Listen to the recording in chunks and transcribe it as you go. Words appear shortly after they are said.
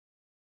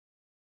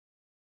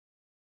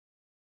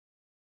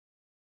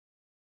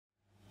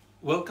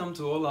Welcome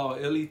to all our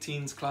early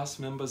teens class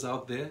members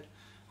out there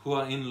who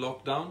are in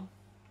lockdown.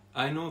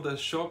 I know the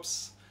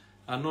shops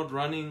are not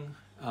running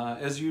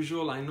as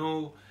usual. I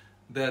know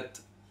that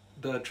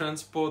the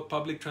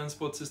public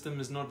transport system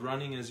is not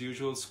running as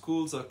usual.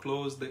 Schools are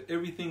closed.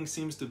 Everything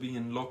seems to be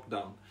in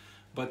lockdown.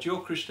 But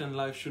your Christian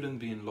life shouldn't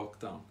be in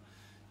lockdown.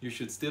 You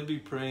should still be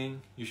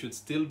praying. You should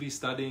still be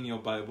studying your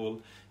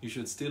Bible. You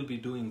should still be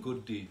doing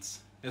good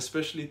deeds,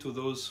 especially to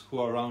those who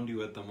are around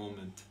you at the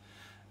moment.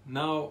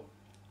 Now,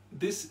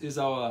 this is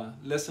our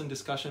lesson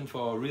discussion for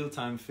our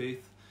real-time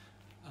faith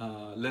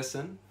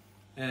lesson,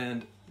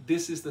 and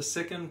this is the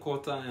second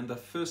quarter and the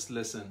first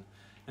lesson,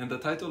 and the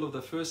title of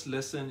the first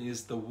lesson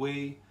is The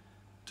Way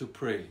to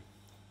Pray,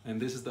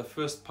 and this is the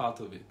first part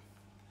of it.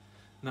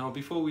 Now,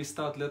 before we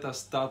start, let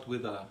us start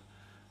with a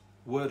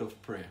word of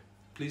prayer.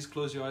 Please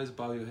close your eyes,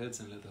 bow your heads,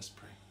 and let us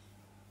pray.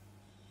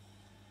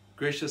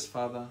 Gracious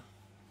Father,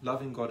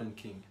 loving God and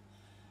King,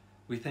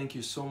 we thank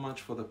you so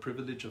much for the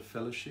privilege of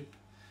fellowship.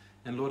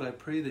 And Lord, I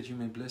pray that you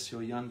may bless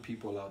your young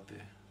people out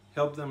there.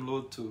 Help them,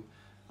 Lord, to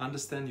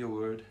understand your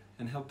word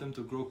and help them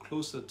to grow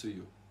closer to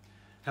you.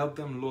 Help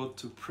them, Lord,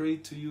 to pray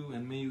to you,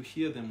 and may you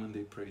hear them when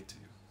they pray to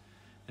you.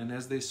 And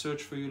as they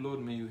search for you, Lord,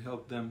 may you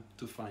help them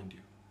to find you.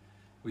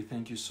 We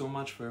thank you so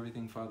much for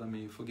everything, Father.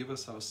 May you forgive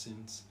us our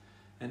sins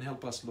and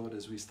help us, Lord,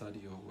 as we study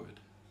your word.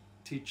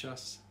 Teach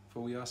us,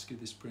 for we ask you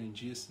this prayer in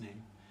Jesus'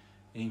 name.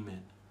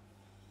 Amen.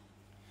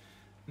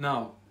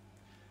 Now,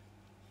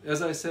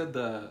 as I said,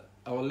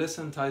 our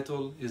lesson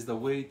title is The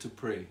Way to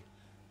Pray,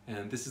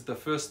 and this is the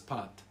first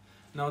part.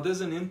 Now,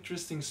 there's an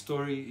interesting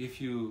story if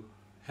you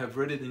have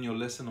read it in your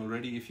lesson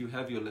already, if you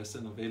have your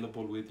lesson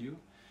available with you.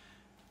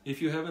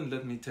 If you haven't,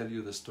 let me tell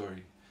you the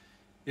story.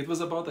 It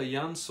was about a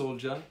young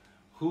soldier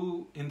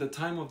who, in the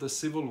time of the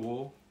Civil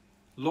War,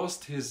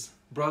 lost his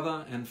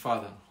brother and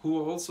father, who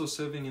were also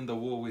serving in the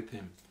war with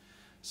him.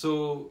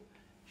 So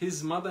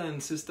his mother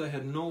and sister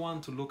had no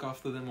one to look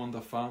after them on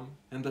the farm,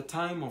 and the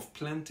time of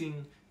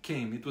planting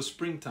came. It was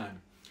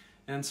springtime,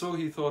 and so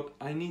he thought,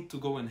 I need to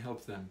go and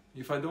help them.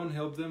 If I don't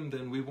help them,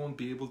 then we won't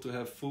be able to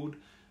have food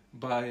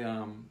by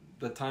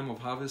the time of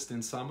harvest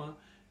in summer,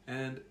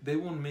 and they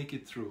won't make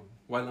it through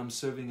while I'm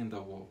serving in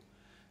the war.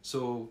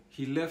 So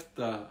he left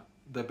the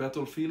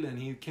battlefield and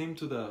he came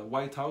to the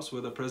White House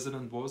where the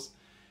president was,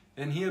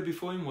 and here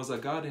before him was a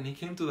guard, and he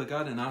came to the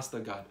guard and asked the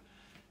guard,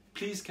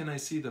 please, can I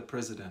see the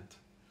president?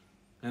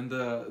 And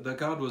the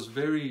guard was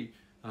very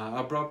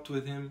abrupt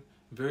with him,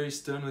 very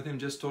stern with him,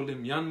 just told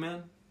him, young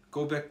man,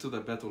 go back to the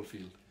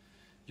battlefield.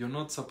 You're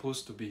not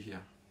supposed to be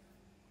here.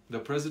 The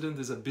president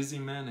is a busy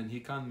man and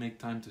he can't make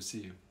time to see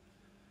you.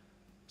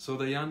 So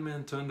the young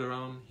man turned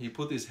around, he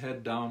put his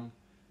head down,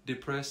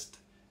 depressed,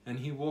 and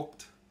he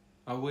walked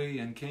away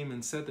and came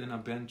and sat in a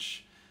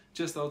bench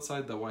just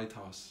outside the White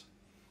House.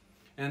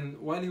 And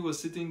while he was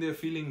sitting there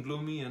feeling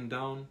gloomy and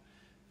down,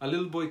 a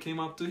little boy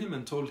came up to him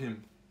and told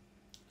him,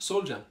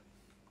 soldier,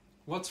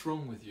 what's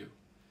wrong with you?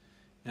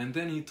 And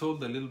then he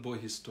told the little boy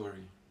his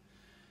story.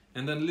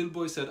 And then the little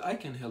boy said, I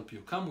can help you,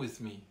 come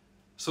with me.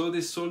 So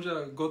this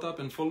soldier got up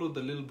and followed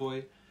the little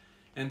boy,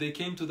 and they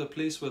came to the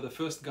place where the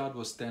first guard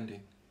was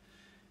standing,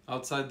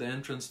 outside the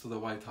entrance to the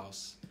White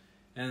House.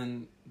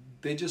 And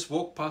they just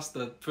walked past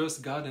the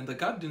first guard, and the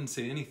guard didn't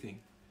say anything.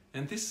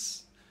 And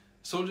this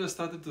soldier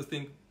started to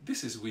think,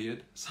 this is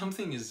weird,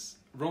 something is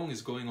wrong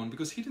is going on,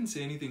 because he didn't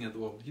say anything at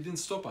all. He didn't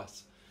stop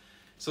us.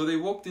 So they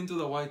walked into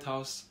the White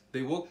House,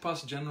 they walked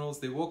past generals,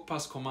 they walked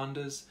past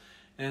commanders,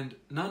 and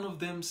none of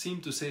them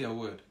seemed to say a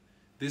word.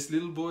 This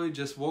little boy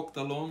just walked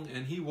along,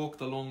 and he walked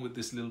along with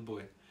this little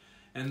boy.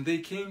 And they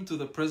came to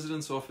the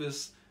president's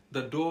office,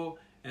 the door,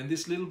 and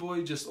this little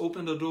boy just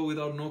opened the door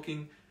without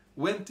knocking,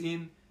 went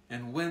in,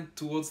 and went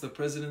towards the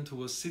president, who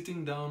was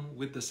sitting down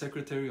with the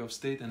Secretary of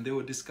State, and they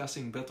were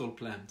discussing battle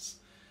plans.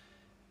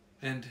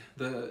 And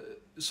the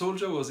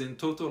soldier was in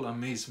total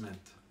amazement.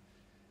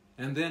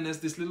 And then as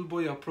this little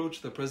boy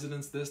approached the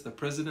president's desk, the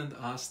president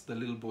asked the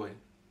little boy,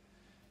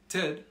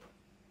 Ted,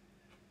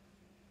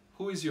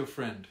 who is your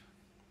friend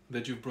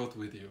that you brought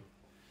with you?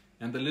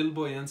 And the little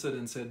boy answered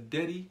and said,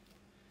 Daddy,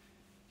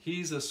 he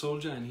is a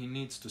soldier and he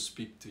needs to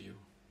speak to you.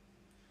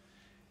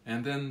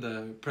 And then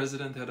the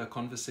president had a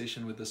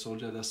conversation with the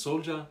soldier. The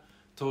soldier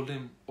told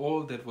him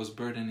all that was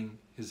burdening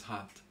his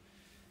heart.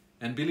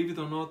 And believe it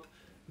or not,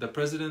 the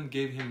president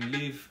gave him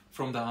leave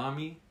from the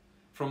army,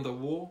 from the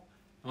war,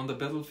 on the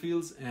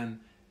battlefields, and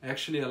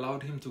actually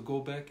allowed him to go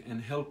back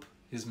and help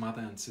his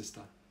mother and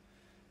sister.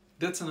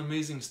 That's an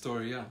amazing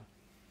story, yeah.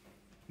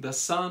 The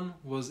son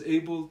was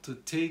able to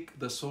take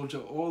the soldier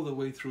all the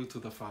way through to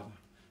the father,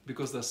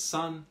 because the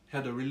son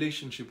had a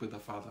relationship with the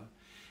father.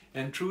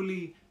 And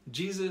truly,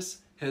 Jesus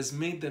has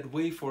made that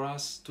way for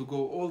us to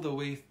go all the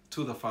way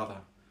to the Father.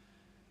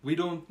 We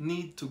don't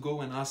need to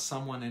go and ask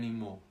someone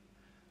anymore.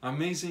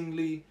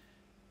 Amazingly,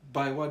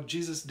 by what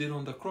Jesus did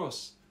on the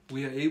cross,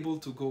 we are able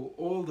to go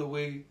all the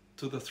way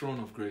to the throne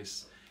of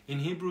grace. In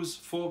Hebrews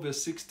 4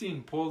 verse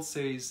 16, Paul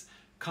says,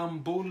 come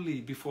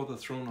boldly before the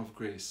throne of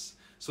grace,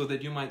 so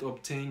that you might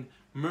obtain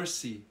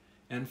mercy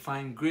and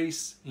find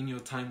grace in your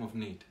time of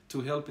need,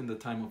 to help in the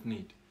time of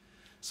need.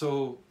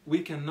 So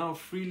we can now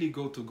freely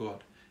go to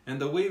God.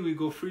 And the way we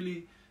go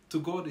freely to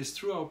God is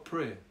through our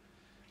prayer.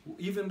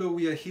 Even though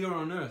we are here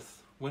on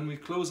earth, when we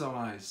close our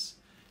eyes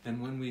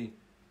and when we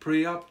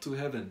pray up to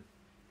heaven,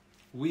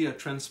 we are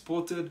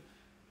transported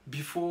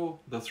before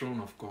the throne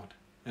of God.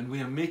 And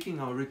we are making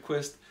our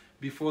request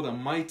before the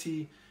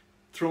mighty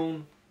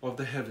throne of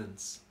the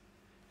heavens.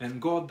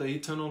 And God, the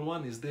Eternal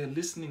One, is there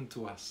listening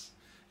to us.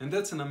 And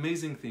that's an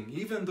amazing thing.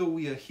 Even though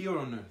we are here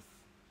on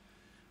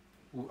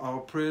earth, our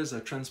prayers are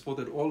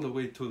transported all the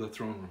way to the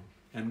throne room.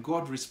 And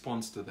God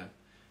responds to that.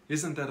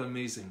 Isn't that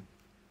amazing?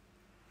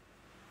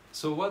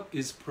 So what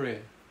is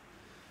prayer?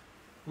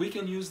 We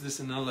can use this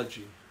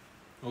analogy,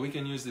 or we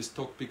can use this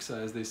talk picture,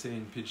 as they say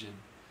in Pidgin.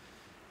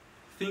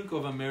 Think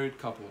of a married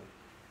couple.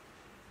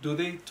 Do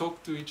they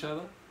talk to each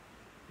other?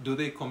 Do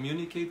they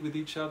communicate with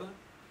each other?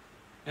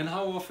 And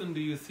how often do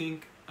you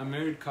think a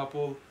married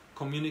couple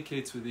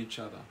communicates with each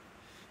other?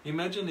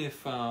 Imagine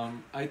if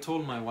I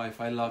told my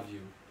wife, I love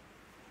you,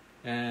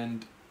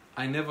 and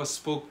I never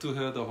spoke to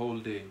her the whole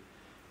day.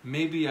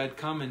 Maybe I'd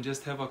come and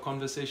just have a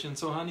conversation.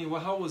 So honey,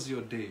 well, how was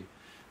your day?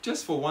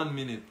 Just for 1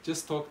 minute,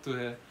 just talk to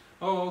her.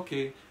 Oh,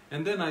 okay.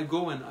 And then I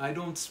go and I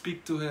don't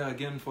speak to her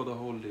again for the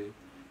whole day.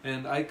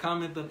 And I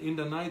come in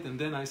the night and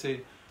then I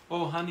say,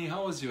 oh honey,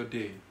 how was your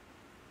day?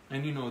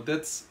 And you know,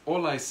 that's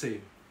all I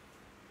say.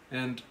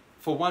 And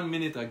for 1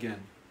 minute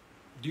again.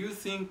 Do you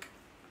think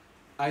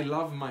I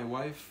love my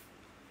wife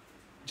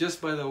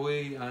just by the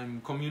way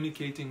I'm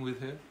communicating with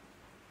her?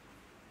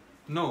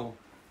 No,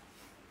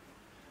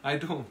 I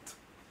don't.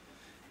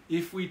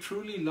 If we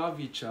truly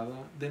love each other,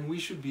 then we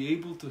should be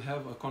able to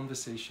have a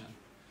conversation.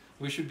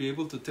 We should be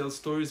able to tell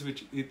stories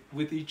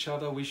with each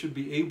other. We should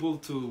be able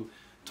to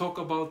talk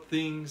about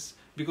things,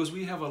 because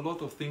we have a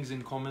lot of things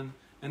in common.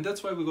 And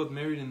that's why we got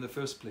married in the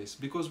first place,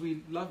 because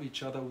we love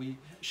each other. We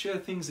share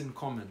things in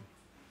common.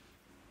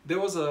 There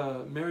was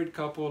a married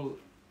couple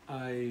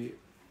I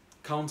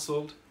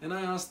counseled, and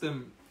I asked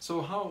them,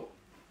 so how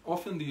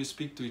often do you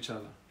speak to each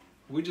other?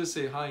 We just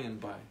say hi and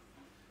bye.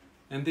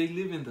 And they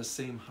live in the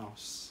same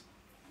house.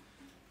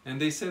 And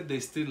they said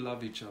they still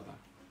love each other.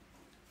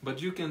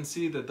 But you can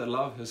see that the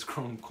love has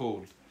grown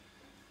cold.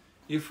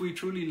 If we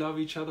truly love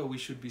each other, we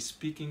should be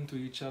speaking to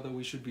each other.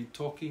 We should be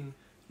talking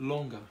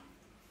longer.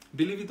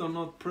 Believe it or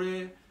not,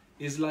 prayer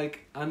is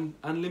like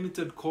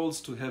unlimited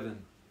calls to heaven.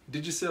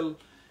 Digicel,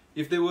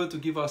 if they were to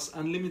give us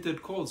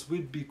unlimited calls,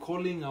 we'd be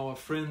calling our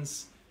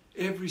friends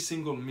every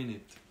single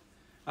minute.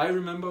 I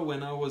remember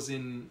when I was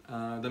in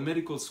the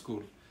medical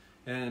school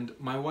and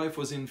my wife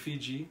was in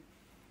Fiji,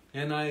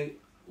 and I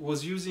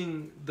was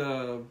using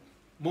the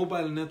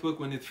mobile network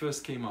when it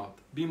first came out,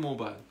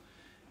 B-Mobile.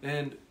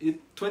 And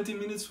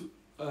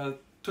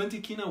 20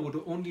 kina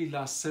would only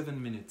last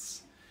 7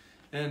 minutes.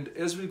 And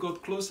as we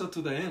got closer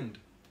to the end,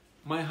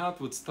 my heart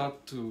would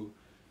start to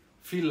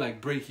feel like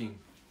breaking,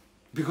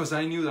 because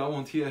I knew that I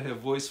won't hear her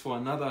voice for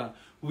another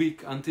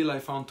week until I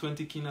found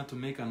 20 kina to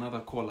make another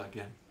call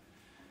again.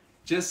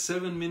 Just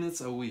 7 minutes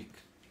a week.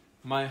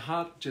 My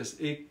heart just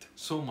ached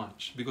so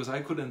much because I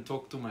couldn't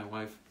talk to my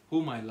wife,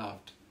 whom I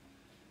loved.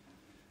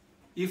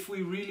 If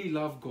we really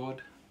love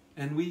God,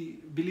 and we,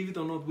 believe it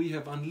or not, we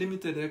have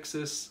unlimited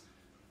access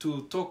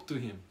to talk to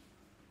Him,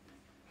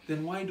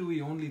 then why do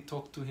we only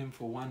talk to Him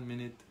for 1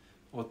 minute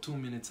or 2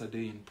 minutes a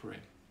day in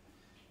prayer?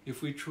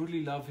 If we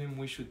truly love Him,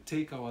 we should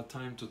take our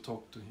time to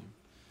talk to Him.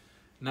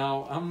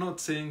 Now, I'm not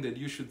saying that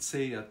you should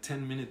say a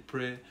 10-minute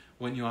prayer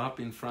when you're up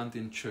in front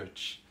in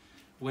church.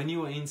 When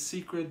you are in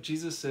secret,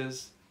 Jesus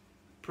says,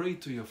 pray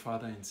to your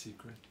Father in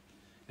secret.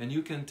 And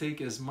you can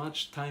take as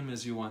much time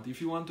as you want.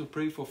 If you want to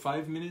pray for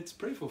 5 minutes,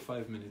 pray for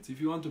 5 minutes.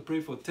 If you want to pray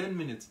for 10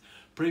 minutes,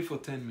 pray for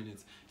 10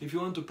 minutes. If you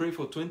want to pray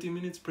for 20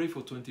 minutes, pray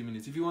for 20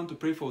 minutes. If you want to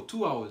pray for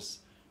 2 hours,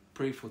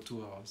 pray for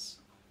 2 hours.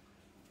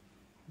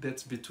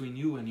 That's between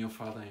you and your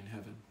Father in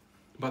heaven.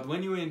 But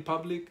when you are in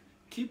public,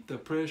 keep the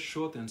prayer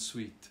short and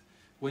sweet.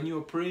 When you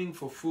are praying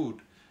for food,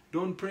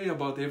 don't pray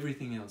about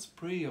everything else.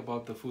 Pray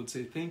about the food.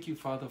 Say, thank you,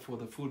 Father, for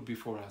the food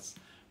before us.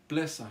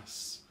 Bless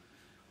us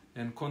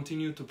and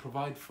continue to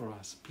provide for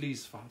us.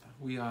 Please, Father,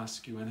 we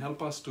ask you, and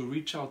help us to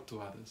reach out to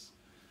others.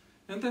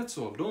 And that's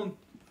all. Don't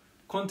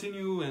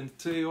continue and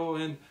say, oh,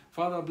 and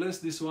Father, bless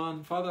this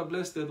one, Father,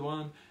 bless that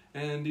one,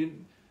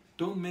 and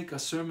don't make a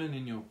sermon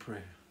in your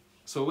prayer.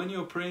 So when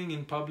you're praying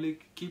in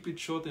public, keep it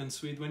short and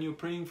sweet. When you're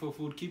praying for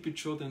food, keep it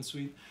short and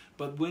sweet.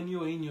 But when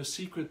you're in your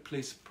secret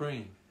place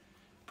praying,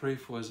 pray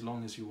for as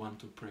long as you want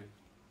to pray.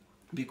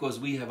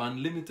 Because we have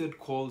unlimited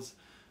calls,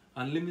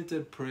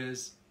 unlimited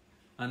prayers,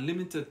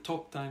 unlimited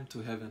talk time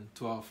to heaven,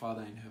 to our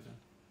Father in heaven.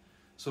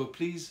 So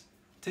please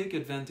take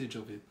advantage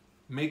of it.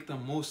 Make the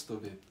most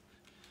of it.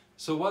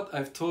 So what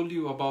I've told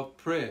you about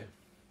prayer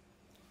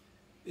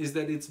is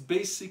that it's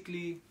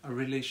basically a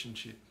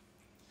relationship.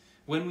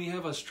 When we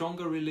have a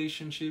stronger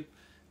relationship,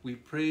 we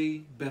pray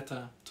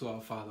better to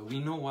our Father. We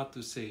know what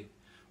to say.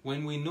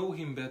 When we know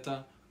Him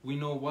better, we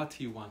know what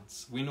He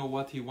wants. We know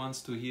what He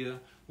wants to hear.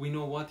 We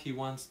know what He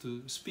wants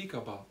to speak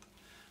about.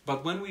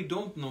 But when we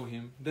don't know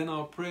Him, then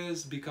our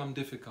prayers become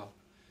difficult.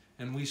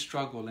 And we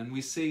struggle and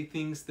we say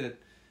things that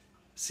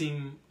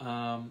seem,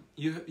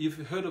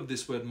 you've heard of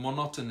this word,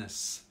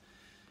 monotonous.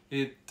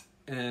 It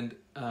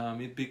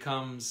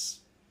becomes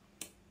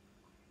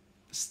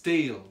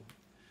stale.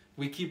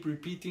 We keep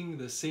repeating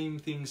the same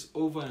things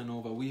over and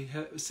over. We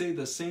say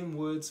the same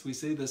words, we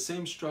say the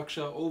same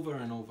structure over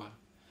and over.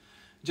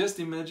 Just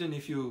imagine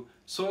if you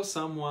saw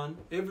someone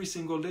every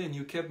single day and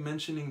you kept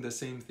mentioning the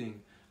same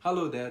thing.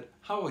 Hello, Dad,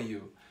 how are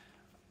you?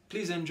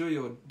 Please enjoy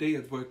your day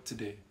at work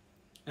today.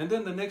 And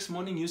then the next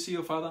morning you see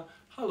your father.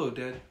 Hello,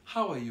 Dad,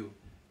 how are you?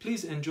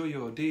 Please enjoy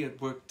your day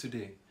at work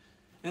today.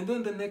 And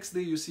then the next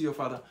day you see your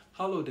father.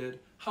 Hello, Dad,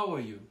 how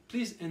are you?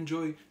 Please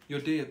enjoy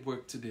your day at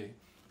work today.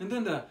 And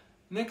then the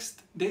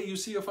next day you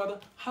see your father.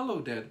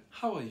 Hello, Dad,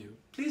 how are you?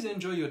 Please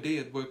enjoy your day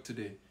at work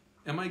today.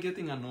 Am I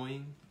getting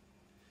annoying?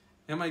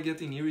 Am I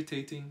getting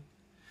irritating?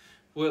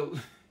 Well,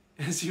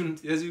 as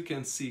you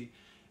can see,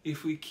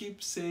 if we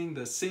keep saying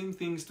the same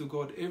things to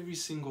God every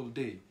single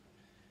day,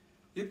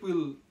 it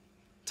will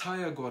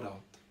tire God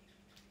out.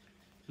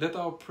 Let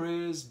our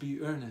prayers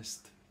be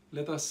earnest.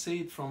 Let us say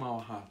it from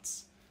our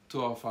hearts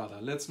to our Father.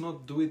 Let's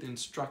not do it in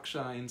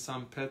structure, in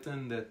some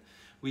pattern that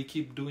we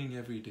keep doing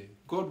every day.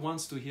 God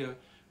wants to hear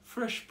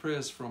fresh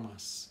prayers from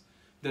us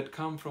that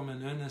come from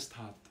an earnest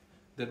heart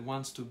that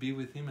wants to be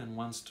with Him and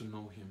wants to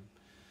know Him.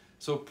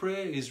 So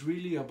prayer is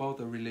really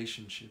about a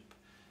relationship.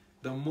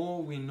 The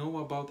more we know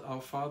about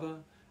our Father,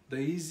 the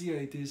easier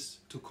it is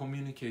to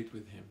communicate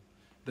with Him.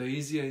 The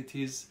easier it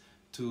is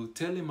to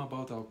tell Him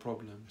about our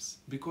problems.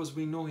 Because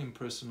we know Him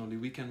personally.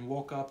 We can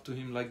walk up to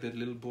Him like that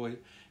little boy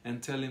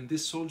and tell Him,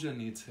 this soldier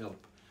needs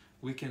help.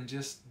 We can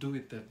just do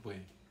it that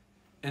way.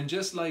 And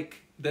just like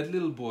that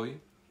little boy,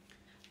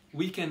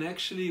 we can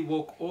actually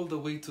walk all the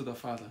way to the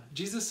Father.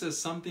 Jesus says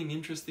something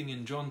interesting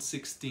in John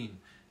 16.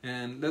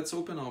 And let's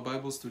open our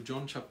Bibles to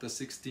John chapter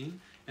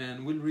 16,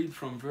 and we'll read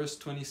from verse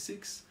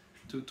 26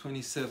 to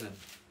 27.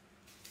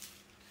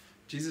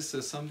 Jesus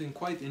says something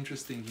quite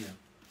interesting here.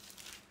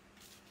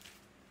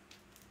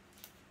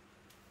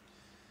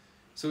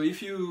 So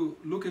if you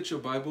look at your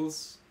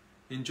Bibles,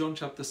 in John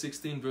chapter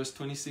 16, verse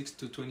 26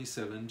 to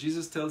 27,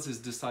 Jesus tells His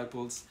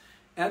disciples,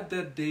 "At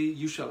that day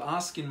you shall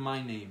ask in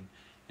my name,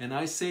 and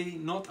I say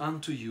not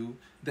unto you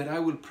that I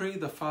will pray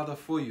the Father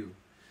for you.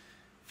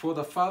 For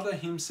the Father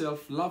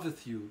Himself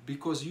loveth you,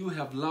 because you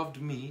have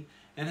loved me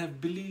and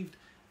have believed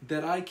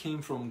that I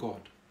came from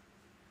God."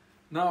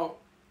 Now,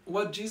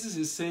 what Jesus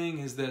is saying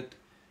is that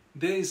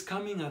there is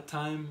coming a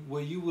time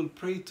where you will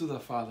pray to the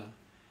Father,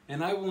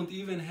 and I won't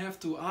even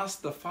have to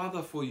ask the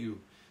Father for you.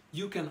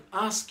 You can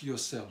ask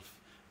yourself,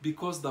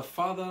 because the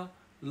Father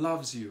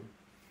loves you.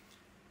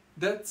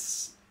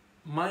 That's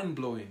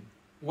mind-blowing.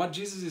 What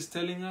Jesus is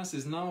telling us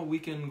is now we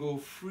can go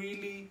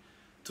freely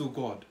to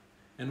God.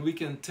 And we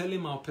can tell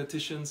Him our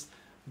petitions,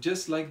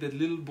 just like that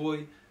little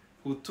boy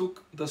who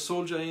took the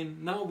soldier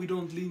in. Now we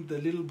don't leave the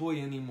little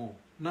boy anymore.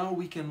 Now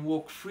we can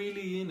walk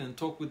freely in and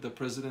talk with the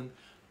president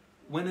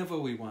whenever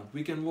we want.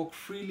 We can walk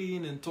freely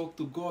in and talk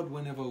to God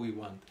whenever we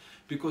want.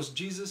 Because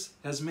Jesus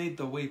has made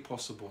the way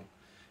possible.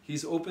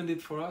 He's opened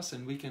it for us,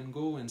 and we can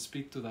go and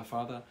speak to the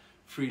Father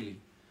freely.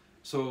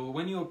 So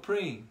when you're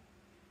praying,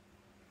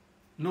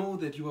 know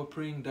that you are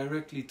praying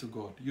directly to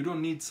God. You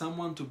don't need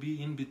someone to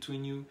be in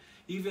between you.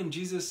 Even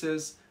Jesus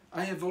says,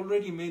 I have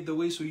already made the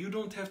way, so you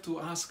don't have to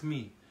ask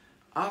me.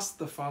 Ask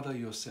the Father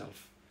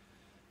yourself.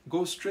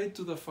 Go straight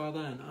to the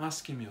Father and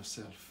ask Him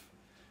yourself.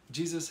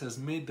 Jesus has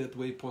made that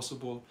way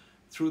possible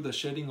through the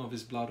shedding of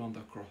His blood on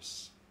the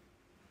cross.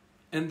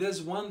 And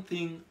there's one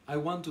thing I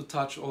want to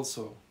touch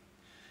also.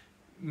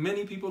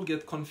 Many people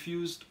get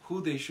confused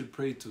who they should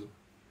pray to.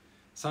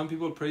 Some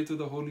people pray to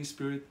the Holy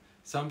Spirit.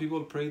 Some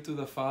people pray to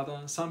the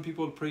Father. Some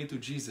people pray to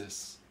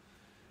Jesus.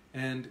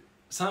 And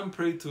some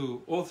pray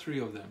to all three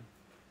of them.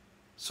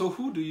 So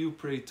who do you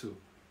pray to?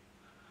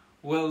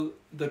 Well,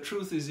 the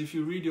truth is, if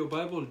you read your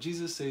Bible,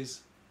 Jesus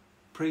says,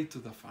 pray to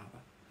the Father.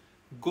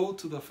 Go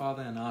to the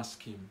Father and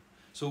ask Him.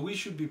 So we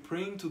should be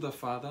praying to the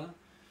Father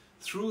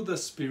through the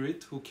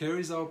Spirit who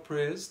carries our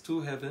prayers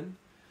to heaven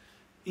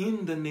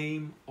in the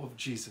name of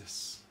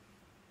Jesus.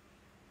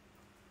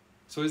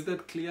 So is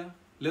that clear?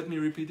 Let me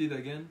repeat it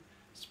again.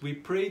 We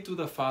pray to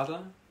the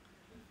Father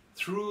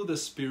through the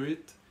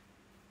Spirit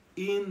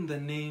in the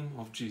name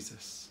of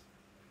Jesus.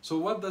 So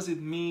what does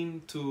it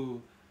mean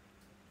to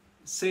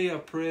say a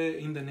prayer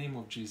in the name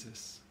of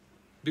Jesus?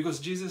 Because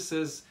Jesus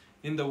says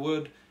in the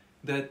Word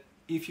that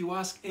if you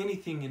ask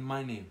anything in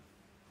my name,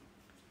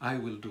 I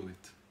will do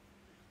it.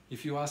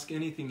 If you ask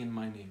anything in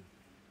my name.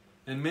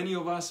 And many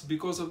of us,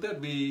 because of that,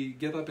 we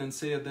get up and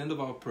say at the end of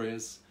our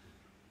prayers,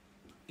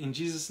 in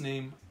Jesus'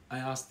 name, I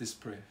ask this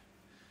prayer.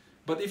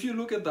 But if you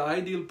look at the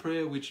ideal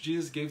prayer which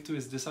Jesus gave to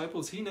His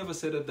disciples, He never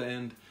said at the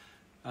end,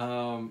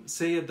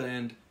 say at the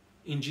end,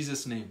 in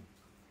Jesus' name.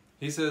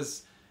 He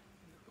says,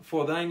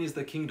 for thine is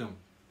the kingdom,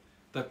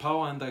 the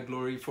power and the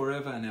glory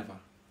forever and ever.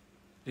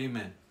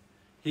 Amen.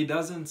 He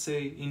doesn't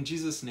say, in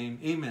Jesus' name,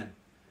 amen.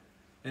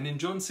 And in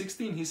John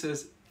 16, He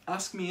says,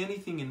 ask me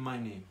anything in my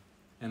name,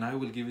 and I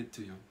will give it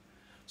to you.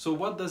 So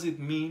what does it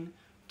mean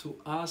to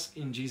ask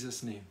in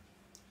Jesus' name?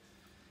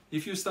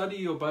 If you study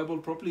your Bible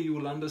properly, you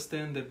will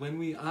understand that when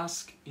we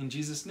ask in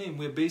Jesus' name,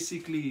 we're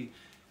basically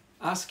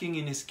asking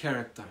in His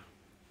character.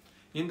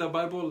 In the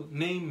Bible,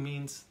 name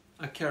means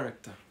a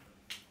character.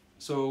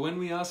 So when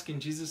we ask in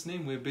Jesus'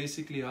 name, we're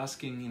basically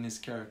asking in His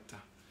character.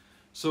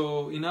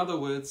 So in other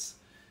words,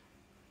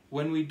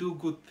 when we do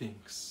good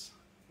things,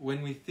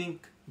 when we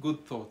think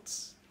good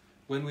thoughts,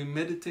 when we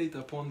meditate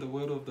upon the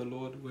word of the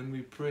Lord, when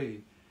we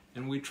pray,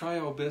 and we try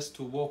our best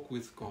to walk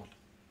with God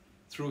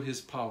through His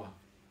power,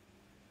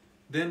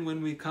 then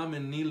when we come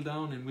and kneel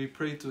down and we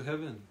pray to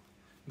heaven,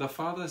 the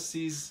Father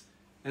sees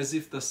as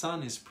if the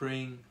Son is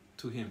praying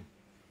to Him.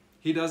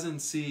 He doesn't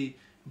see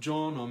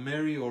John or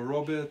Mary or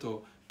Robert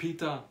or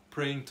Peter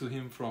praying to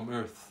Him from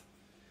earth.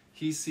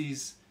 He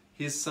sees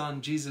His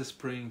Son Jesus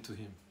praying to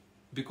Him.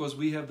 Because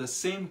we have the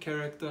same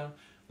character,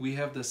 we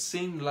have the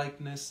same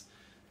likeness,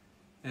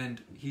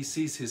 and He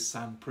sees His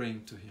Son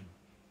praying to Him.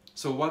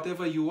 So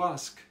whatever you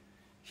ask,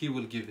 He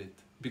will give it.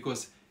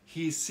 Because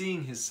He is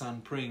seeing His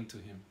Son praying to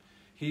Him.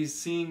 He is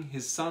seeing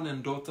His son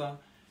and daughter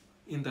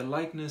in the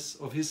likeness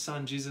of His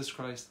Son Jesus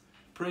Christ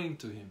praying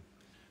to Him.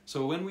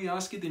 So when we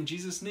ask it in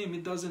Jesus' name,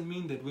 it doesn't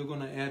mean that we're going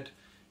to add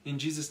in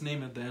Jesus'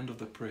 name at the end of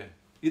the prayer.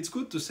 It's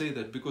good to say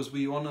that because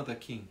we honor the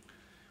King.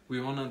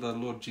 We honor the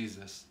Lord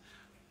Jesus.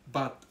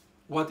 But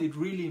what it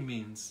really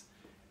means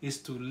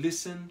is to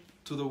listen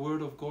to the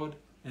Word of God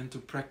and to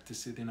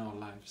practice it in our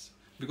lives.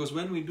 Because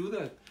when we do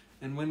that,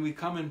 and when we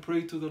come and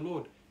pray to the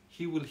Lord,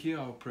 He will hear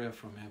our prayer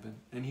from heaven,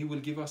 and He will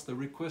give us the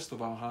request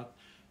of our heart,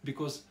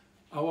 because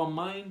our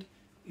mind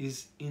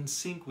is in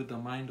sync with the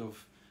mind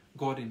of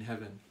God in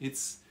heaven.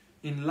 It's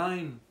in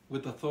line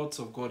with the thoughts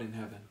of God in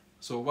heaven.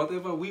 So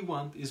whatever we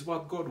want is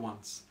what God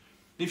wants.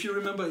 If you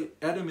remember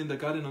Adam in the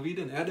Garden of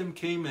Eden, Adam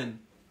came and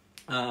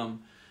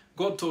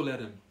God told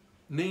Adam,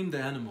 name the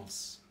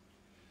animals.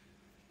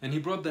 And He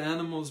brought the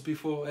animals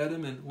before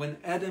Adam, and when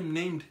Adam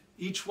named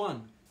each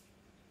one,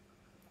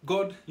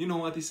 God, you know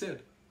what He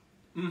said?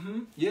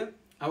 Yeah,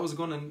 I was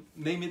going to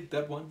name it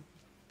that one.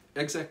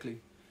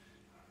 Exactly.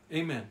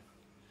 Amen.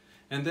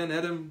 And then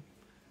Adam,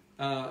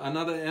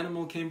 another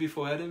animal came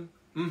before Adam.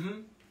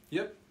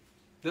 Yep,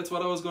 that's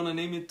what I was going to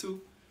name it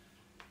too.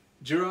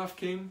 Giraffe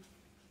came.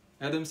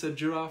 Adam said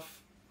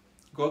giraffe.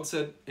 God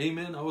said,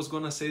 amen, I was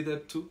going to say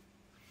that too.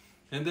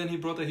 And then He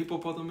brought a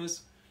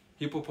hippopotamus.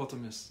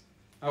 Hippopotamus.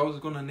 I was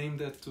going to name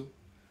that too.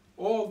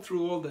 All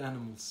through all the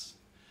animals.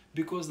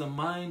 Because the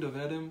mind of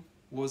Adam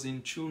was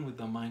in tune with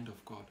the mind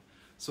of God.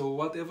 So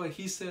whatever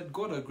he said,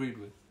 God agreed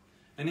with.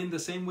 And in the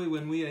same way,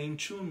 when we are in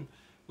tune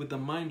with the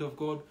mind of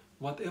God,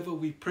 whatever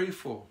we pray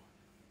for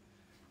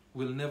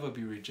will never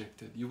be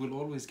rejected. You will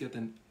always get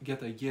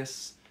a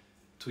yes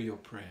to your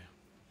prayer.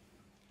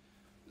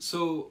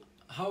 So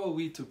how are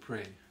we to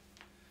pray?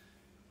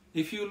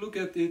 If you look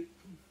at it,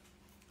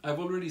 I've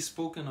already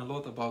spoken a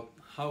lot about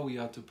how we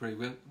are to pray.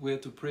 We're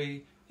to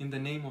pray in the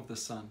name of the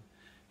Son.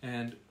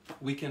 And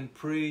we can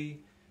pray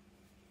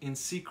in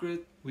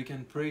secret, we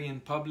can pray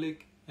in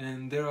public,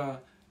 and there are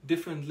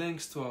different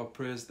lengths to our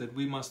prayers that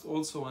we must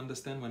also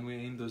understand when we're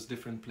in those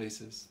different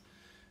places.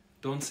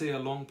 Don't say a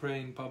long prayer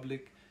in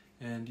public,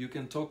 and you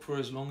can talk for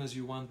as long as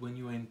you want when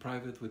you are in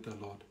private with the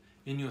Lord,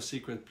 in your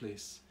secret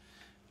place.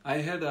 I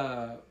have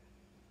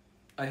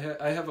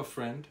a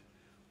friend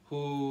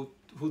who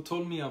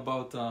told me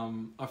about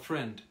a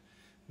friend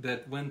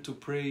that went to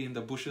pray in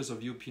the bushes of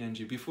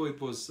UPNG. Before it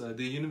was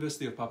the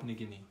University of Papua New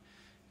Guinea.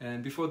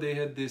 And before they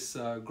had this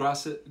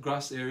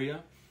grass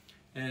area,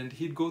 and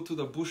he'd go to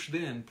the bush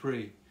there and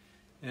pray.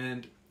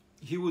 And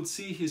he would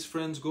see his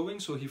friends going,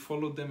 so he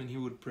followed them and he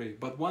would pray.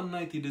 But one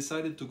night he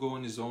decided to go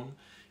on his own.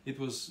 It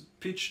was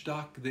pitch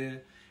dark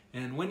there.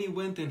 And when he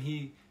went and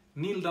he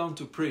kneeled down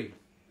to pray,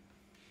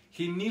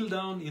 he kneeled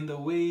down in the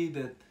way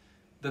that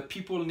the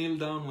people kneel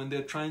down when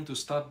they're trying to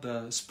start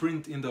the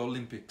sprint in the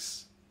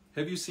Olympics.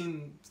 Have you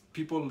seen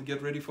people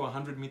get ready for a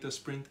 100-meter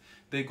sprint?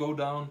 They go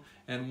down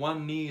and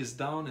one knee is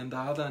down and the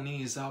other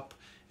knee is up,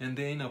 and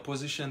they're in a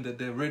position that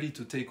they're ready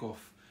to take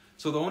off.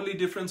 So the only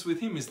difference with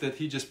him is that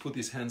he just put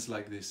his hands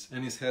like this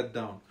and his head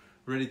down,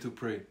 ready to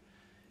pray.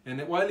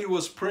 And while he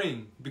was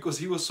praying, because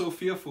he was so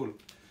fearful,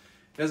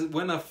 as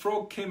when a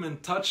frog came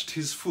and touched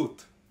his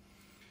foot,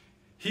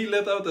 he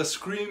let out a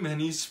scream and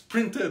he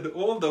sprinted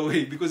all the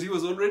way, because he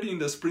was already in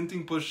the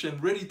sprinting position,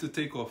 ready to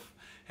take off,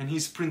 and he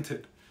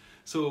sprinted.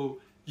 So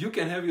you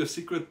can have your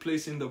secret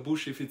place in the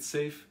bush if it's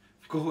safe.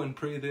 Go and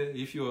pray there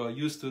if you are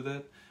used to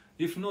that.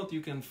 If not, you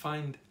can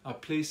find a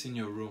place in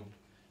your room.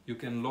 You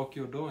can lock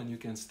your door and you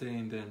can stay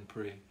in there and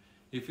pray.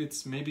 If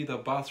it's maybe the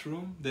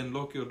bathroom, then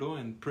lock your door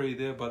and pray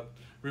there. But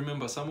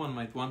remember, someone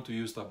might want to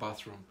use the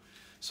bathroom.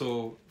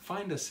 So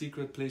find a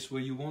secret place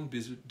where you won't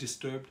be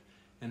disturbed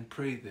and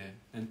pray there.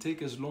 And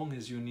take as long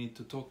as you need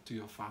to talk to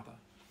your Father.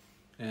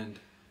 And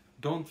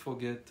don't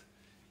forget,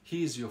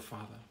 He is your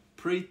Father.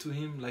 Pray to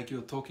Him like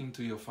you're talking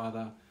to your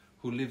Father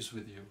who lives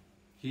with you.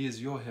 He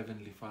is your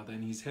Heavenly Father,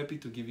 and He's happy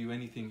to give you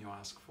anything you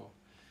ask for.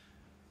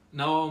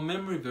 Now our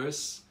memory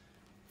verse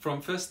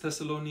from 1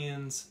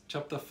 Thessalonians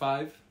chapter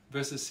 5,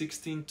 verses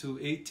 16 to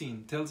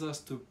 18 tells us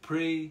to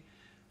pray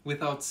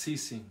without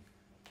ceasing.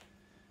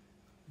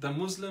 the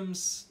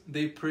Muslims,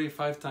 they pray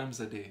 5 times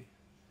a day.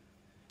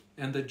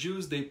 And the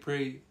Jews, they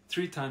pray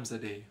 3 times a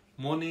day.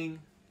 Morning,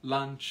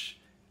 lunch,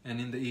 and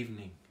in the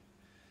evening.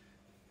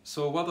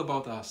 So what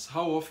about us?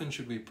 How often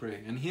should we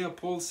pray? And here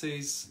Paul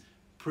says,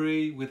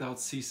 pray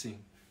without ceasing.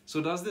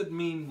 So does that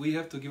mean we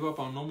have to give up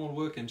our normal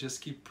work and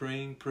just keep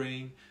praying,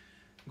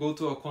 go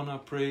to a corner,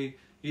 pray,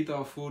 eat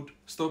our food,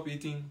 stop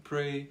eating,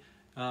 pray,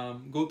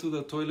 go to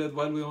the toilet,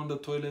 while we're on the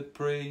toilet,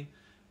 pray?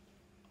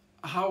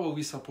 How are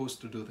we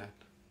supposed to do that?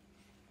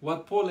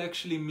 What Paul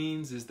actually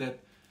means is that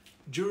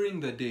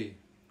during the day,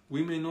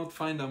 we may not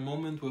find a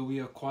moment where we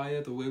are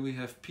quiet or where we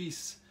have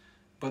peace,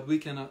 but we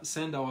can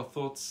send our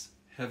thoughts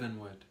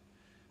heavenward.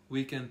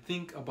 We can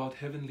think about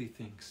heavenly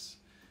things.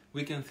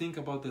 We can think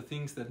about the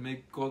things that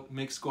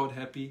makes God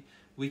happy.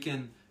 We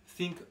can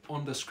think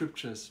on the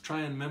scriptures,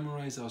 try and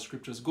memorize our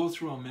scriptures, go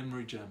through our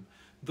memory jam.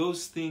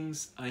 Those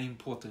things are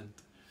important.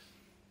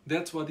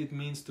 That's what it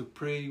means to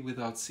pray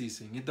without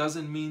ceasing. It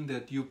doesn't mean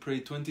that you pray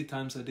 20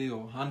 times a day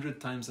or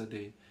 100 times a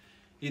day.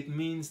 It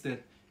means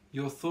that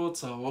your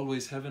thoughts are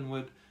always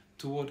heavenward,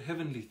 toward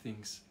heavenly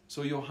things.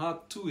 So your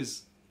heart too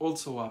is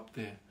also up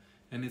there,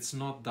 and it's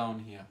not down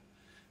here.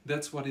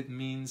 That's what it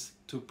means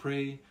to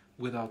pray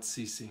without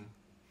ceasing.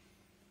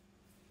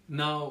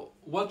 Now,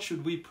 what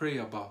should we pray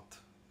about?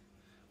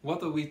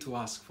 What are we to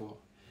ask for?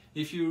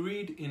 If you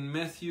read in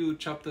Matthew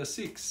chapter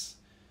 6,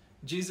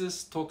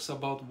 Jesus talks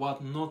about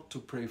what not to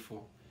pray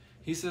for.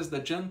 He says the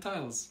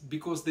Gentiles,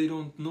 because they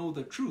don't know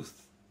the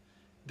truth,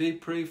 they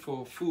pray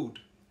for food,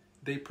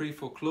 they pray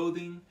for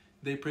clothing,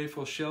 they pray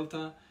for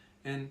shelter,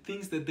 and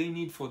things that they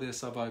need for their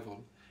survival.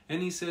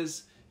 And he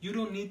says, you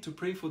don't need to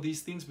pray for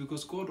these things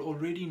because God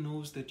already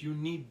knows that you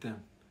need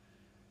them.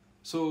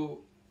 So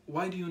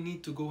why do you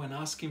need to go and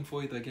ask Him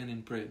for it again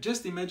in prayer?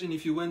 Just imagine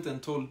if you went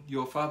and told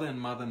your father and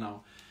mother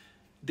now,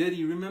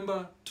 Daddy,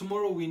 remember,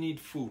 tomorrow we need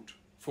food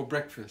for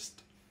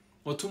breakfast.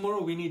 Or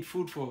tomorrow we need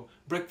food for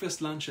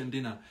breakfast, lunch, and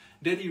dinner.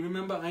 Daddy,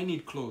 remember, I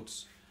need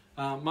clothes.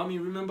 Mommy,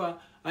 remember,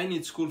 I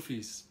need school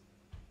fees.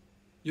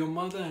 Your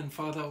mother and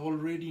father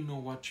already know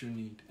what you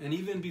need. And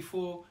even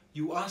before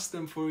you ask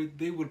them for it,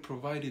 they will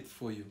provide it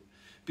for you.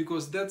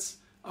 Because that's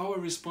our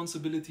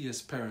responsibility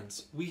as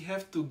parents. We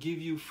have to give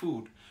you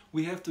food.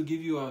 We have to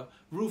give you a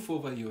roof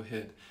over your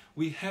head.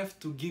 We have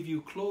to give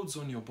you clothes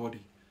on your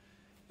body.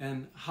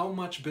 And how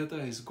much better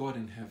is God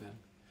in heaven?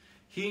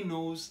 He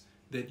knows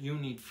that you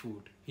need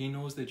food. He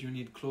knows that you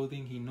need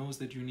clothing. He knows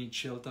that you need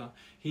shelter.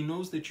 He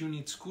knows that you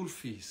need school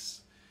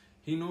fees.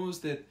 He knows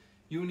that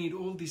you need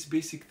all these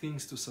basic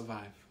things to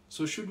survive.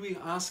 So should we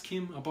ask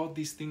Him about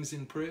these things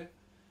in prayer?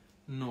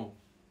 No.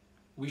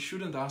 We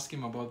shouldn't ask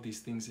Him about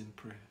these things in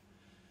prayer.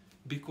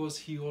 Because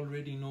He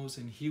already knows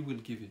and He will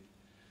give it.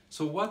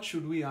 So what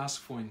should we ask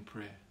for in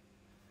prayer?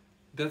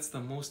 That's the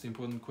most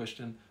important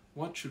question.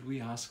 What should we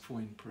ask for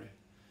in prayer?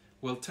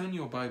 Well, turn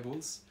your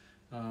Bibles.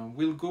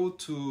 We'll go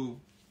to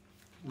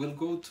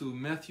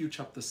Matthew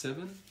chapter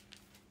 7,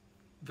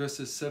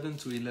 verses 7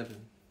 to 11.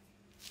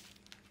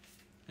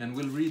 And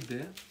we'll read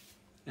there.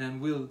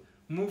 And we'll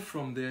move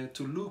from there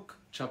to Luke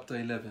chapter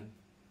 11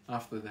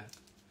 after that.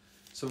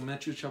 So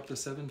Matthew chapter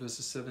 7,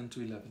 verses 7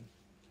 to 11.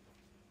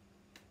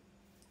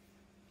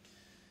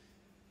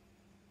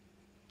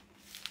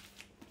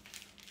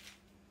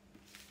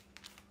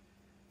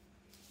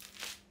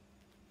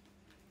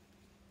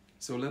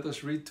 So let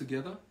us read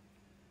together.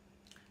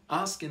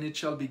 Ask and it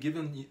shall be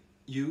given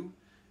you.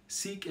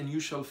 Seek and you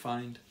shall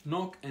find.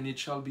 Knock and it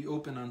shall be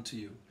opened unto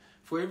you.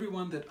 For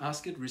everyone that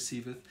asketh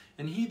receiveth,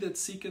 and he that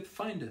seeketh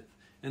findeth,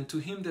 and to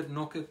him that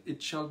knocketh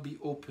it shall be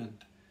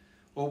opened.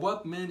 Or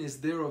what man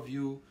is there of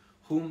you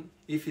whom,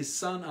 if his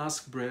son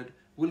ask bread,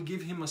 will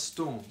give him a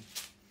stone?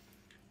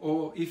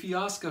 Or if he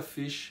ask a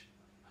fish,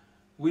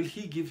 will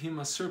he give him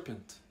a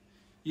serpent?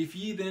 If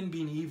ye then,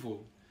 being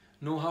evil,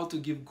 know how to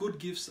give good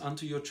gifts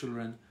unto your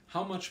children,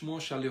 how much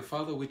more shall your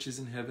Father which is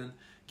in heaven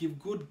give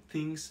good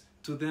things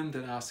to them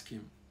that ask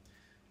Him?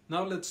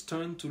 Now let's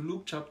turn to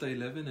Luke chapter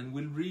 11 and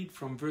we'll read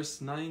from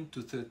verse 9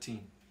 to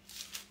 13.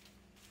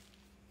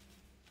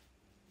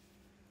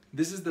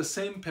 This is the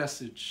same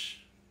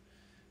passage,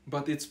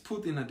 but it's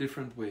put in a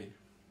different way.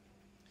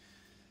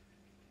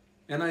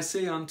 And I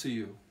say unto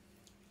you,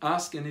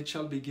 ask and it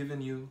shall be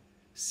given you,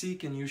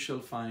 seek and you shall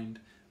find,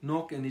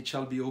 knock and it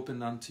shall be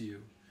opened unto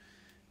you.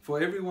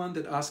 For everyone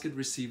that asketh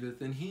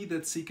receiveth, and he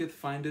that seeketh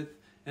findeth,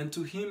 and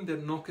to him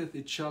that knocketh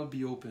it shall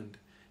be opened.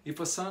 If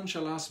a son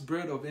shall ask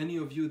bread of any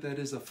of you that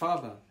is a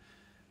father,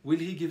 will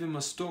he give him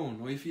a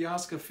stone? Or if he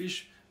ask a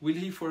fish, will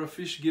he for a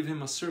fish give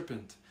him a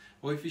serpent?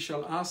 Or if he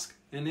shall ask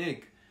an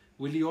egg,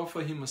 will he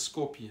offer him a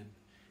scorpion?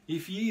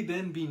 If ye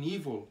then, being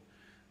evil,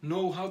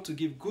 know how to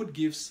give good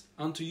gifts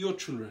unto your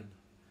children,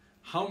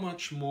 how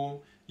much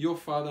more your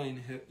Father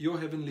your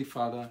heavenly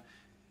Father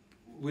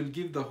will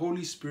give the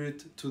Holy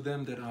Spirit to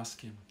them that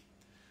ask Him.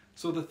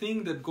 So the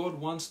thing that God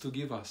wants to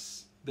give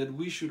us, that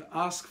we should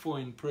ask for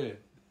in prayer,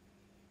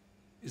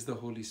 is the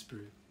Holy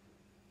Spirit.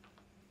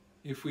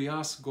 If we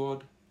ask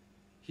God,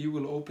 He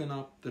will open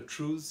up the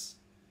truths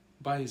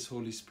by His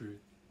Holy Spirit.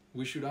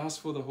 We should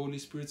ask for the Holy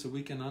Spirit so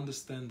we can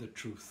understand the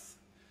truth.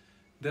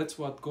 That's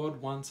what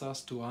God wants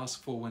us to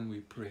ask for when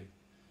we pray.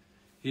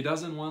 He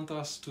doesn't want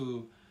us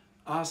to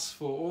ask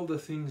for all the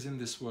things in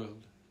this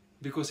world,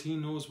 because He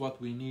knows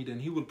what we need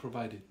and He will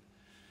provide it.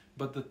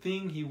 But the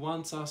thing He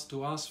wants us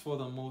to ask for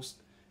the most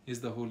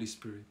is the Holy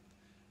Spirit.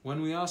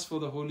 When we ask for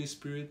the Holy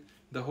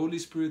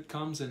Spirit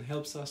comes and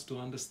helps us to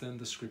understand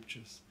the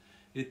Scriptures.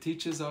 It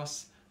teaches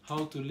us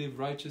how to live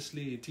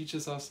righteously. It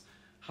teaches us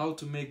how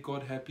to make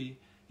God happy.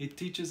 It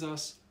teaches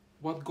us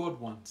what God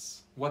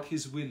wants, what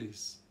His will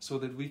is, so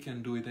that we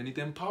can do it. And it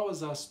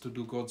empowers us to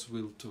do God's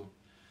will too.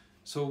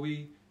 So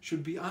we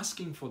should be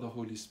asking for the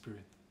Holy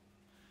Spirit.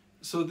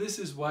 So this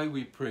is why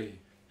we pray.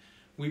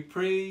 We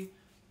pray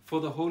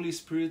for the Holy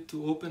Spirit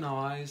to open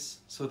our eyes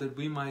so that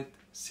we might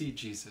see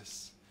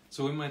Jesus,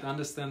 so we might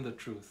understand the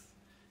truth.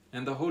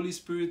 And the Holy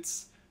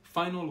Spirit's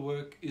final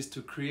work is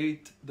to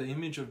create the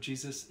image of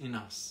Jesus in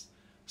us.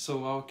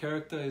 So our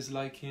character is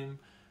like Him,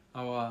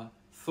 our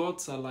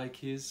thoughts are like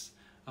His,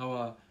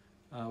 our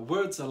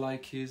words are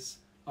like His,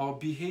 our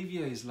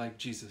behavior is like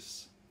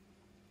Jesus.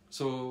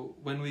 So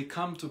when we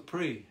come to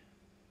pray,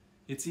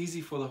 it's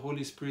easy for the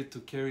Holy Spirit to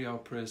carry our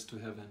prayers to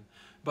heaven.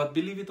 But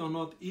believe it or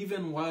not,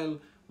 even while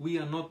we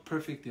are not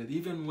perfect yet,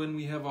 even when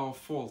we have our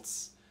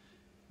faults,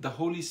 the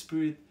Holy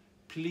Spirit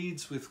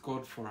pleads with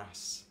God for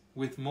us,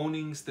 with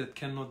moanings that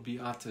cannot be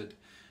uttered.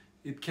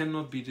 It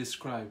cannot be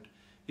described.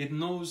 It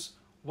knows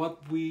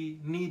what we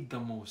need the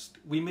most.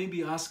 We may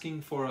be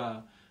asking for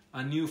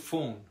a new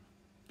phone,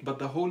 but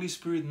the Holy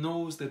Spirit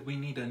knows that we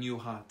need a new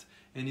heart,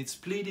 and it's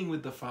pleading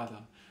with the Father.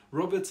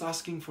 Robert's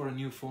asking for a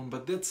new phone,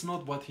 but that's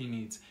not what he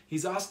needs.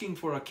 He's asking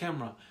for a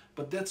camera,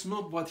 but that's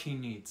not what he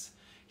needs.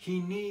 He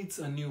needs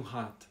a new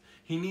heart.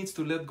 He needs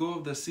to let go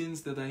of the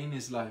sins that are in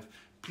his life.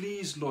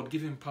 Please, Lord,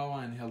 give him power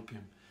and help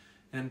him.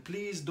 And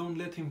please don't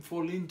let him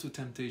fall into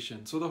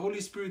temptation. So the Holy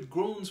Spirit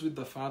groans with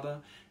the Father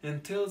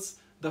and tells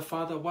the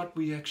Father what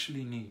we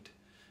actually need.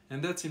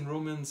 And that's in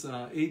Romans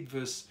 8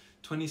 verse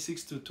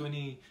 26 to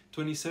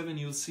 27.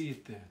 You'll see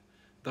it there.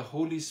 The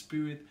Holy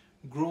Spirit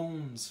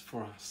groans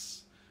for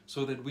us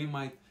so that we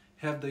might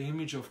have the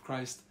image of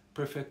Christ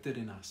perfected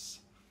in us.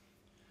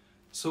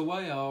 So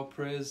why are our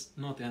prayers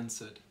not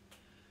answered?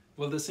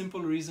 Well, the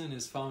simple reason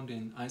is found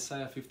in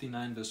Isaiah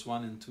 59 verse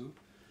 1 and 2.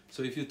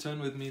 So if you turn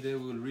with me there,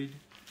 we'll read.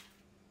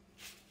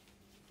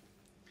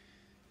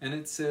 And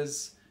it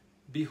says,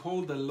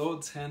 "Behold, the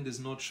Lord's hand is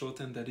not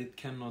shortened that it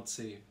cannot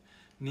save,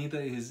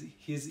 neither is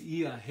his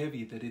ear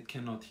heavy that it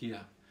cannot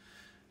hear.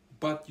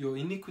 But your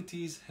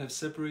iniquities have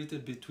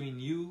separated between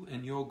you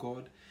and your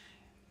God,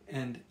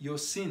 and your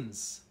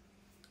sins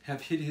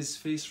have hid his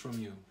face from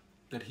you,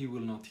 that he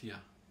will not hear."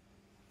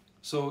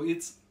 So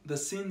it's the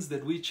sins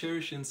that we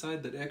cherish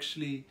inside that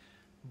actually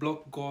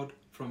block God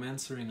from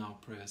answering our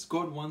prayers.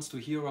 God wants to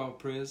hear our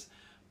prayers,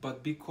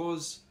 but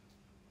because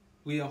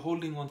we are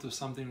holding on to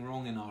something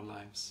wrong in our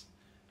lives,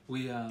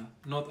 we are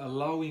not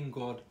allowing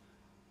God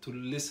to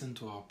listen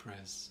to our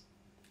prayers.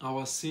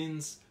 Our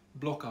sins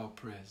block our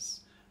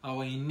prayers.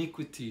 Our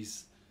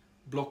iniquities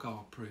block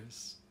our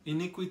prayers.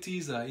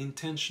 Iniquities are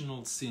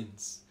intentional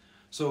sins.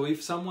 So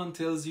if someone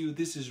tells you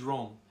this is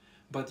wrong,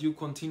 but you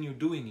continue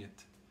doing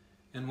it,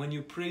 and when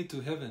you pray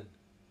to heaven,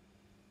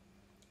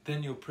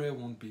 then your prayer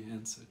won't be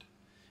answered.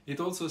 It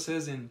also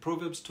says in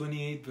Proverbs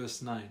 28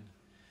 verse 9,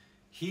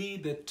 "He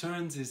that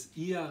turns his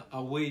ear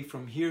away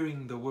from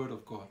hearing the word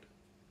of God,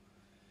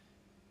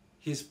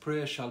 his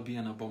prayer shall be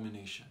an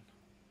abomination."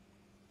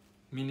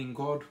 Meaning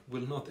God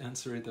will not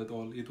answer it at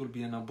all. It will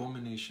be an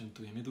abomination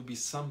to him. It will be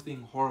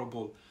something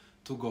horrible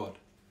to God.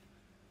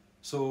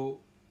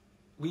 So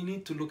we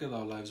need to look at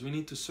our lives. We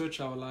need to search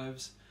our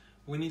lives.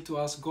 We need to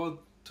ask God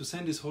to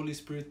send His Holy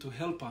Spirit to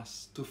help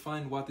us to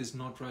find what is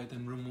not right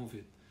and remove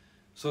it,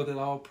 so that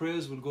our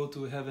prayers will go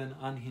to heaven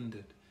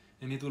unhindered,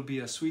 and it will be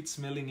a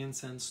sweet-smelling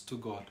incense to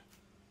God.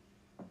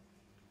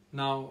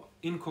 Now,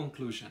 in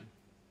conclusion,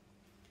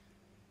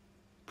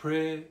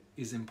 prayer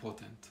is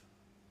important.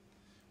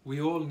 We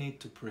all need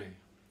to pray.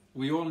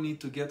 We all need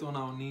to get on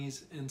our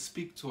knees and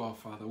speak to our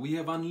Father. We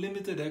have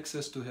unlimited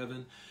access to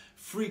heaven,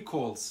 free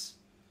calls,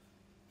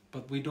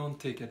 but we don't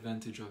take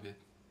advantage of it.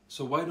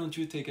 So why don't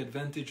you take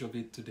advantage of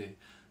it today?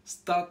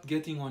 Start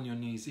getting on your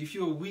knees. If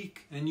you're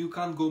weak and you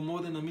can't go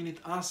more than a minute,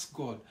 ask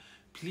God,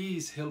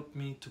 "Please help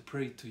me to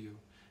pray to you.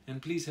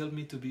 And please help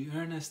me to be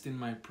earnest in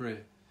my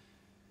prayer."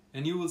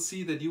 And you will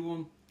see that you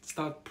won't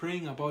start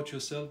praying about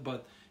yourself,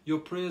 but your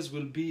prayers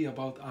will be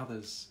about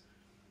others.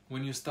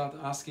 When you start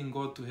asking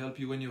God to help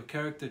you, when your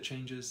character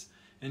changes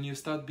and you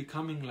start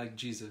becoming like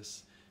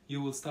Jesus,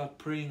 you will start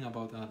praying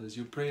about others.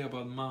 You pray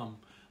about mom,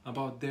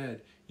 about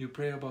dad. You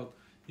pray about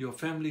your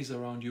families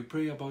around you.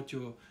 Pray about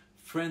your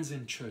friends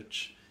in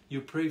church. You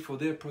pray for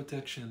their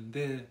protection,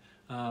 their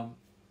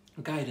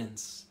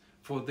guidance,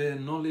 for their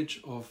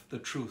knowledge of the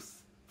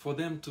truth, for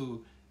them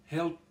to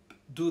help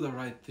do the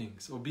right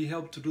things or be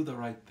helped to do the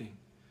right thing.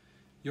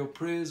 Your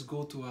prayers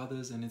go to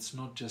others, and it's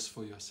not just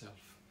for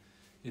yourself.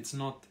 It's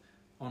not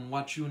on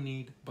what you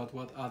need, but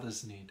what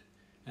others need.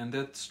 And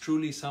that's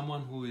truly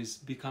someone who is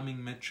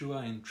becoming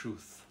mature in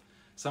truth,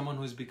 someone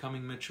who is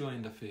becoming mature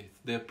in the faith.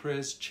 Their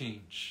prayers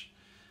change.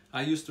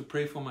 I used to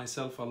pray for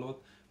myself a lot,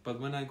 but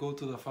when I go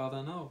to the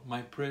Father now,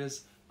 my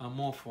prayers are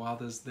more for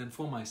others than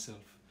for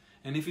myself.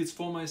 And if it's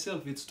for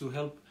myself, it's to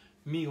help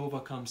me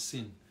overcome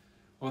sin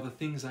or the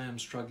things I am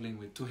struggling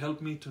with, to help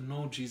me to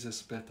know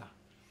Jesus better.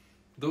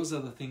 Those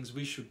are the things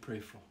we should pray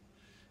for.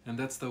 And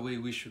that's the way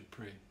we should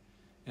pray.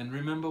 And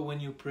remember, when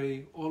you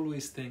pray,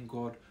 always thank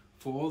God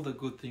for all the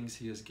good things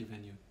He has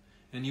given you.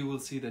 And you will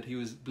see that He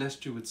has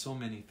blessed you with so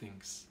many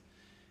things.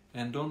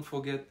 And don't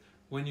forget,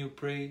 when you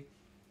pray,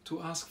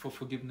 to ask for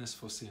forgiveness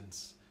for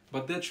sins.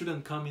 But that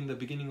shouldn't come in the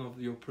beginning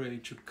of your prayer,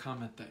 it should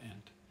come at the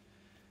end.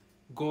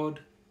 God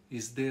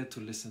is there to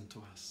listen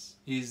to us.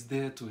 He is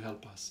there to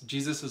help us.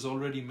 Jesus has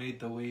already made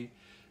the way.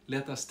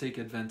 Let us take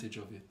advantage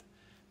of it.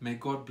 May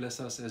God bless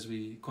us as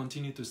we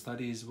continue to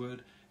study His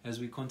Word, as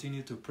we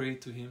continue to pray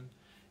to Him,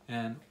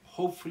 and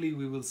hopefully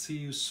we will see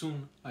you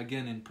soon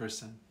again in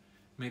person.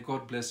 May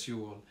God bless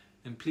you all,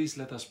 and please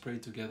let us pray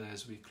together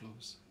as we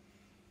close.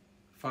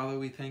 Father,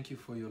 we thank you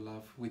for your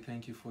love. We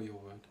thank you for your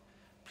word.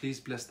 Please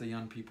bless the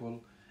young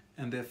people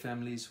and their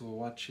families who are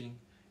watching.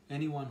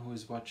 Anyone who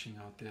is watching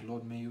out there,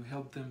 Lord, may you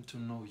help them to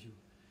know you.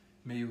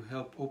 May you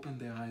help open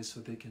their eyes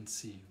so they can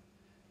see you.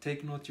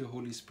 Take not your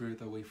Holy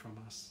Spirit away from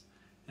us,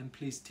 and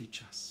please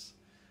teach us.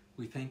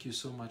 We thank you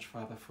so much,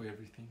 Father, for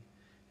everything,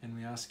 and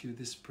we ask you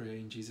this prayer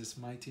in Jesus'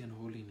 mighty and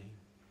holy name.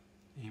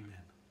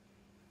 Amen.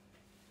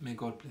 May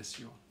God bless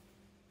you all.